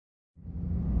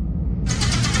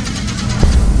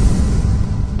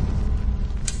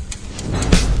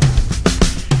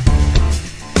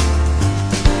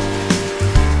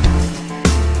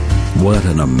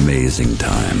an amazing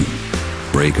time.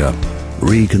 Breakup,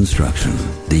 reconstruction,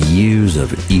 the years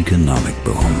of economic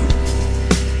boom.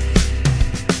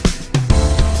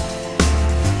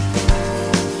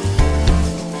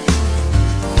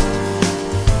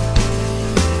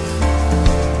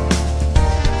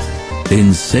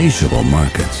 Insatiable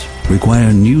markets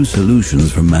require new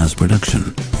solutions for mass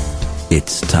production.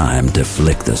 It's time to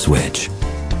flick the switch.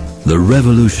 The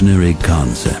revolutionary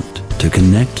concept to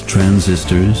connect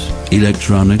transistors,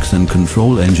 electronics, and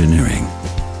control engineering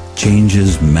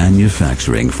changes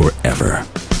manufacturing forever.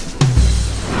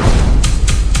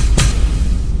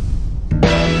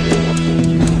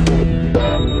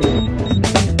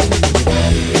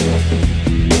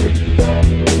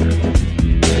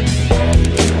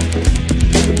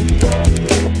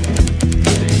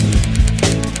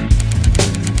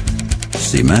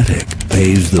 SIMATIC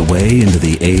paves the way into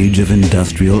the age of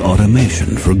industrial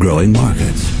automation for growing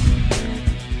markets.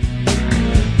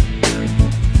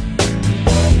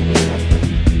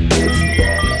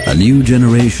 A new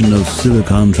generation of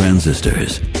silicon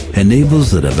transistors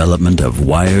enables the development of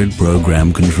wired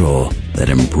program control that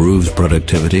improves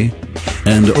productivity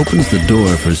and opens the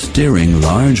door for steering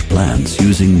large plants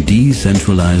using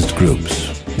decentralized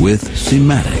groups, with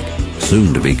SIMATIC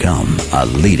soon to become a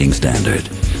leading standard.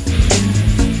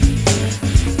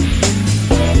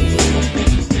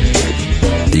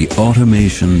 The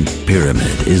automation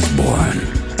pyramid is born.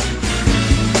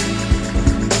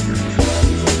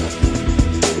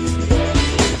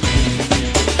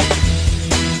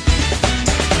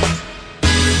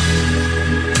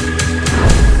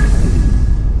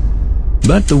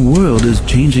 But the world is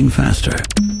changing faster.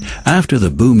 After the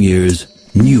boom years,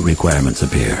 new requirements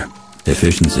appear.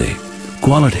 Efficiency,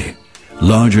 quality,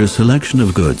 larger selection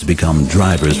of goods become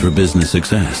drivers for business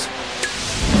success.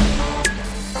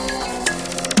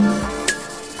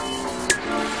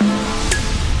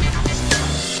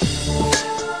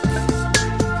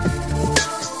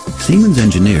 Siemens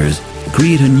engineers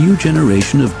create a new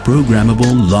generation of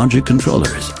programmable logic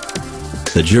controllers.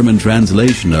 The German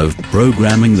translation of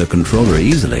programming the controller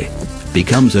easily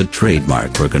becomes a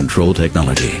trademark for control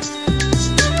technology.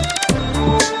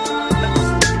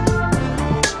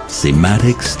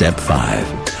 SIMATIC Step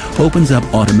 5 opens up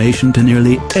automation to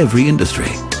nearly every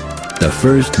industry. The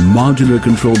first modular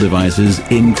control devices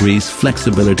increase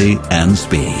flexibility and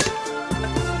speed.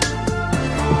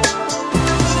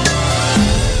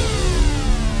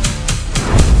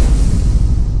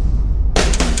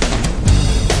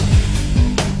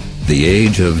 The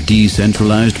age of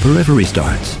decentralized periphery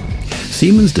starts.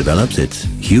 Siemens develops its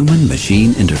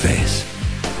human-machine interface.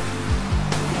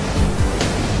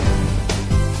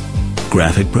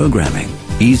 Graphic programming,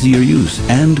 easier use,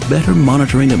 and better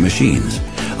monitoring of machines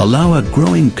allow a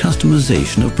growing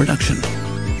customization of production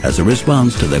as a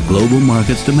response to the global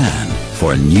market's demand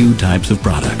for new types of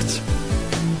products.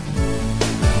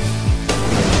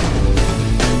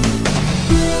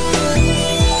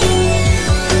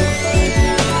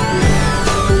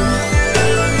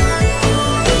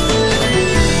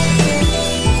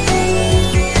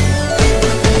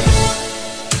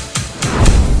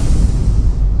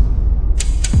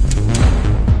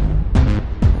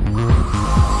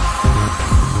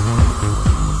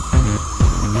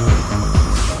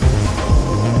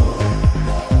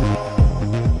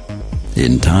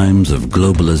 In times of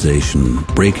globalization,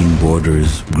 breaking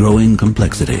borders, growing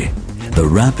complexity, the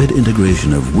rapid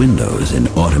integration of Windows in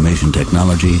automation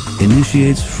technology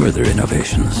initiates further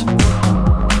innovations.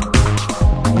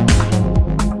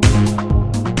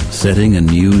 Setting a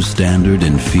new standard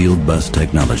in field bus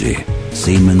technology,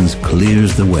 Siemens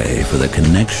clears the way for the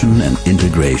connection and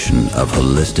integration of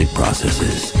holistic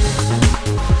processes.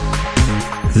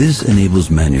 This enables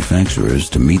manufacturers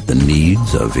to meet the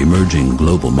needs of emerging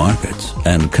global markets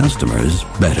and customers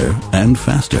better and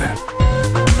faster.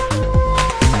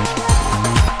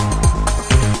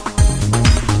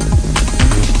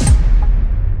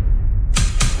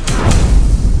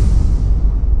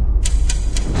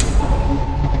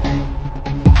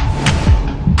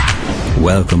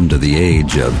 Welcome to the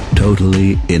age of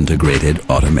totally integrated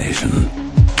automation.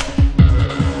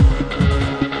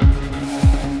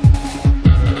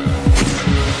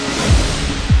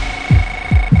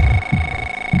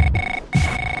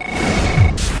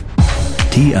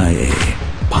 TIA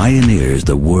pioneers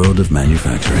the world of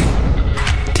manufacturing.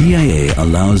 TIA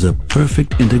allows a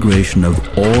perfect integration of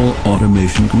all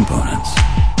automation components.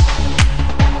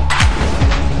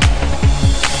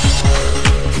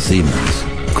 Siemens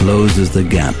closes the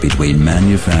gap between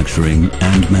manufacturing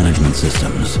and management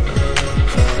systems.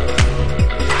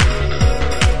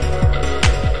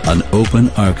 An open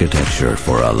architecture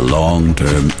for a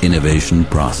long-term innovation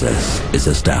process is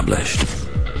established.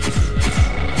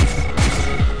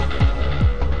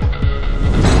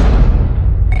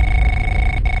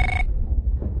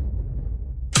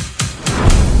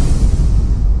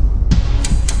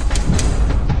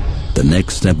 The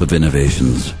next step of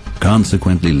innovations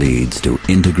consequently leads to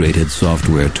integrated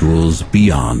software tools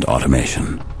beyond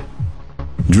automation.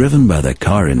 Driven by the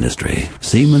car industry,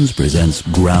 Siemens presents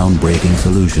groundbreaking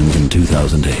solutions in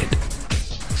 2008.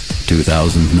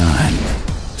 2009,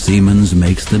 Siemens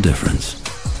makes the difference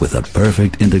with a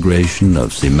perfect integration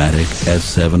of SIMATIC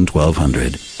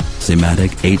S7-1200, SIMATIC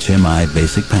HMI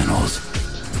basic panels,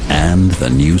 and the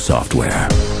new software.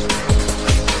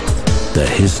 The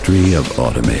history of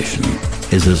automation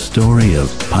is a story of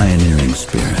pioneering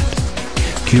spirit,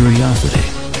 curiosity,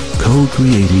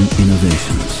 co-creating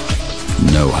innovations,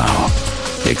 know-how,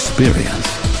 experience,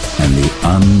 and the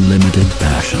unlimited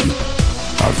passion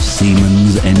of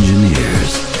Siemens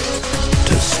engineers.